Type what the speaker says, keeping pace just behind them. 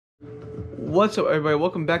What's up, everybody?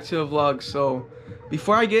 Welcome back to the vlog. So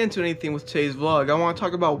before I get into anything with today's vlog, I want to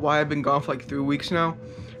talk about why I've been gone for like 3 weeks now.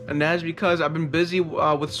 And that is because I've been busy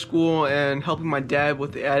with school and helping my dad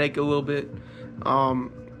with the attic a little bit.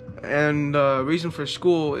 And the reason for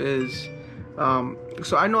school is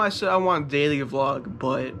so I know I said I want a daily vlog,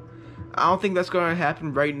 but I don't think that's going to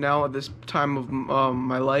happen right now at this time of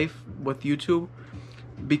my life with YouTube,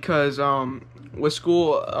 because with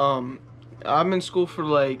school, I'm in school for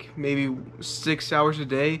like maybe 6 hours a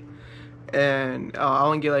day, and I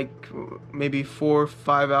only get like maybe 4 or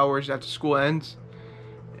 5 hours after school ends,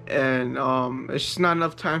 and it's just not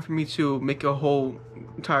enough time for me to make a whole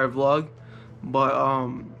entire vlog. But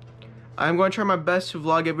I'm going to try my best to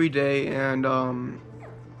vlog every day, and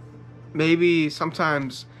maybe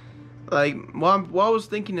sometimes, like, what I was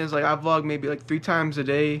thinking is like I vlog maybe like 3 times a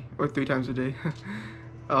day or 3 times a day.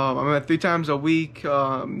 I'm at 3 times a week.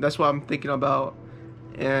 That's what I'm thinking about.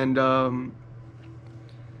 And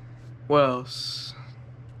what else?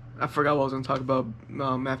 I forgot what I was gonna talk about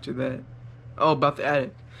after that. Oh, about the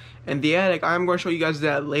attic. And the attic, I'm gonna show you guys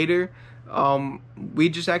that later. We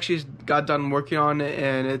just actually got done working on it,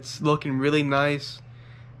 and it's looking really nice.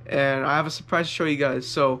 And I have a surprise to show you guys.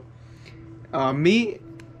 So, me,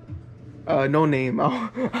 no name. I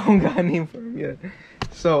don't got a name for him yet.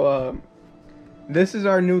 So, this is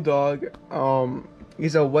our new dog.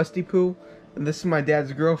 He's a Westie Poo, and this is my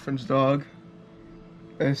dad's girlfriend's dog.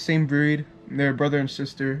 Same breed. They're brother and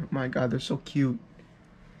sister. My God, they're so cute.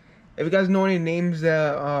 If you guys know any names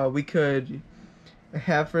that we could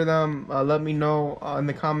have for them, let me know in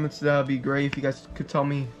the comments. That would be great if you guys could tell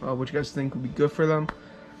me what you guys think would be good for them.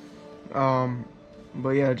 But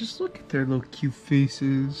yeah, just look at their little cute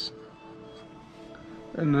faces.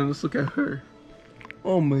 And then let's look at her.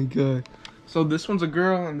 Oh my God. So this one's a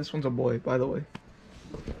girl and this one's a boy, by the way.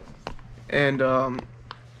 And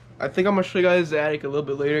I think I'm gonna show you guys the attic a little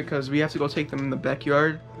bit later, because we have to go take them in the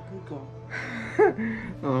backyard.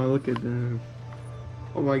 Oh, look at them.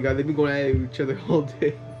 Oh my God, they've been going at each other all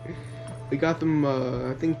day. We got them,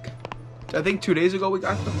 I think 2 days ago we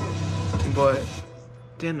got them. But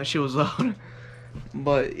damn, that shit was loud.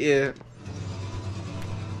 But yeah.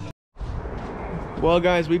 Well,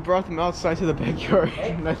 guys, we brought them outside to the backyard,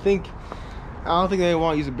 and I don't think they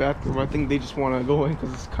want to use the bathroom. I think they just want to go in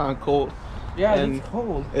because it's kind of cold. Yeah, and it's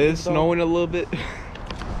cold. It's snowing a little bit.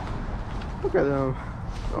 Look at them.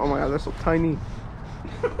 Oh my God, they're so tiny.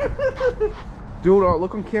 Dude,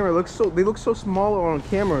 look on camera. They look so small on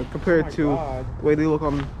camera compared to the way they look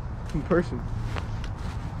in person.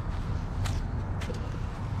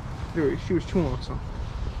 Dude, she was chewing on something.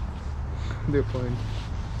 They're playing.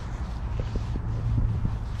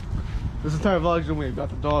 This entire vlog is when we got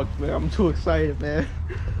the dogs, man. I'm too excited, man.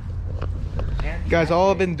 Guys,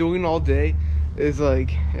 all I've been doing all day is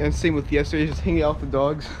like, and same with yesterday, just hanging out with the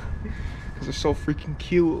dogs. Because they're so freaking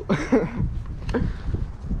cute.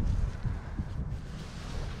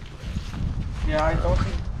 Yeah, I don't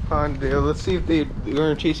think... Let's see if they're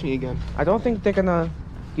gonna chase me again. I don't think they're gonna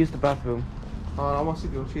use the bathroom. I want to see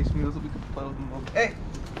if they'll chase me. Let's see if we can play with them all. Hey!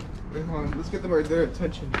 Wait, hold on. Let's get them their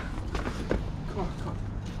attention. Come on, come on.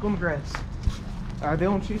 Go in the grass. They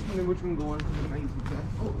don't chase me, then which one go in?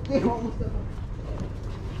 Oh, they almost stepped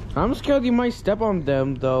on. I'm scared you might step on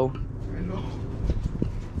them, though. I know.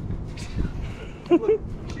 Look,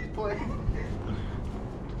 she's playing.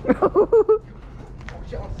 Oh,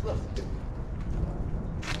 she almost left it.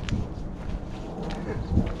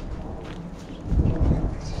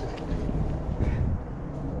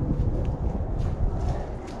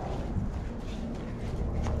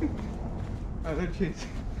 They're chasing.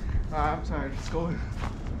 I'm tired. Let's go.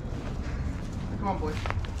 Come on, boy.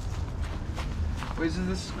 Wait, is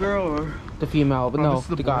this girl or the female? But no,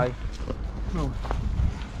 the guy. No.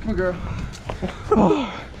 Come on, girl.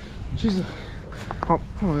 Oh, she's. Oh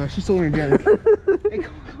my God, she's still in your jacket. Hey,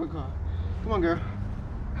 come on. Come on, girl.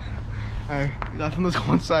 All right, let's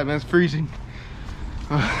go inside, man. It's freezing.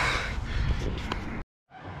 All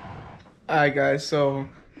right, guys. So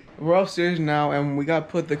we're upstairs now, and we got to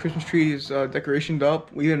put the Christmas trees decorations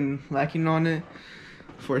up. We've been lacking on it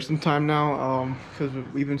for some time now, because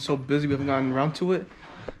we've been so busy we haven't gotten around to it.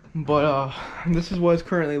 But this is what it's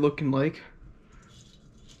currently looking like.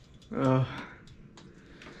 Don't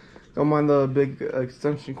mind the big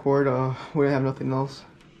extension cord. We don't have nothing else.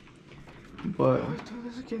 But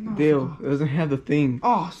Dale, it doesn't have the thing.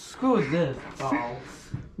 Oh, screw this. Oh.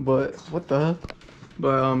 But what the heck?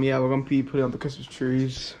 But yeah, we're gonna be putting up the Christmas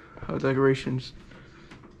trees decorations.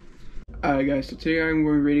 Alright guys, so today I'm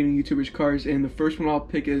going to be rating YouTubers' cars, and the first one I'll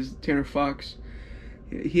pick is Tanner Fox.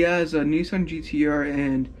 He has a Nissan GTR,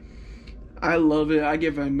 and I love it. I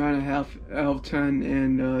give it a 9.5 out of 10,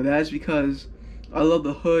 and that's because I love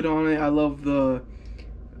the hood on it. I love the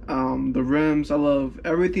rims. I love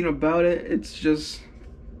everything about it. It's just,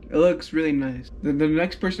 it looks really nice. The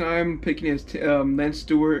next person I'm picking is Lance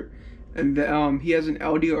Stewart, and he has an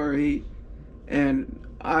Audi R8, and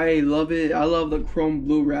I love it. I love the chrome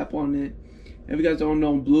blue wrap on it. If you guys don't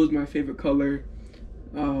know, blue is my favorite color.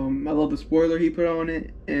 I love the spoiler he put on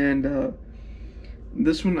it, and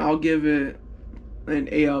this one I'll give it an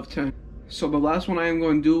 8 out of 10. So the last one I am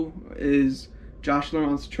going to do is Josh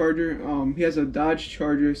Laurent's Charger. He has a Dodge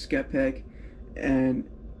Charger Scat Pack, and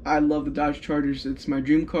I love the Dodge Chargers. It's my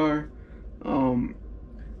dream car.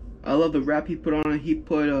 I love the wrap he put on it. He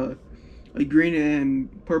put a green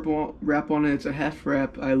and purple wrap on it. It's a half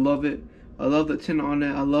wrap. I love it. I love the tint on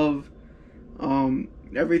it. I love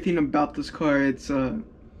everything about this car. It's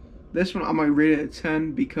this one I might rate it a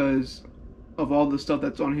 10 because of all the stuff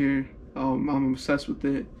that's on here. I'm obsessed with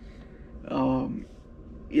it.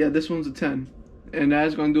 Yeah, this one's a 10, and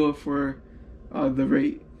that's gonna do it for the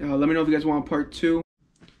rate. Let me know if you guys want part 2.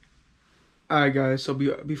 Alright guys, so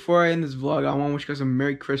before I end this vlog, I want to wish you guys a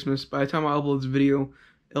Merry Christmas. By the time I upload this video,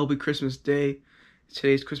 it'll be Christmas Day.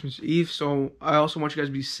 Today's Christmas Eve, so I also want you guys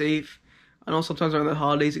to be safe. I know sometimes around the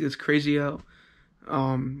holidays it gets crazy out.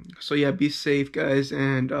 So yeah, be safe guys,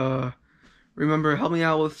 and remember, help me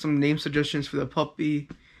out with some name suggestions for the puppy.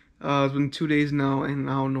 It's been 2 days now, and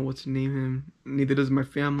I don't know what to name him. Neither does my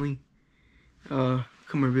family. Come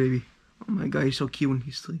here, baby. Oh my god, he's so cute when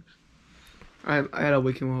he sleeps. I had to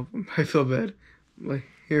wake him up. I feel bad. Like,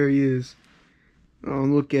 here he is. Oh,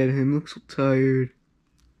 look at him. He looks so tired.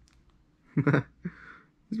 He's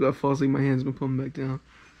about to fall asleep. My hand's gonna put him back down.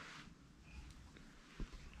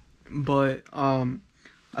 But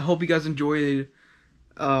I hope you guys enjoyed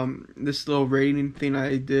this little rating thing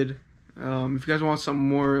I did. If you guys want some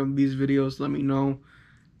more of these videos, let me know.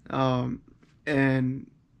 And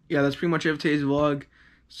yeah, that's pretty much it for today's vlog.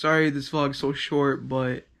 Sorry this vlog's so short,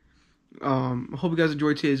 but I hope you guys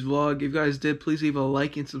enjoyed today's vlog. If you guys did, please leave a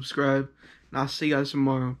like and subscribe, and I'll see you guys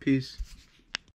tomorrow. Peace.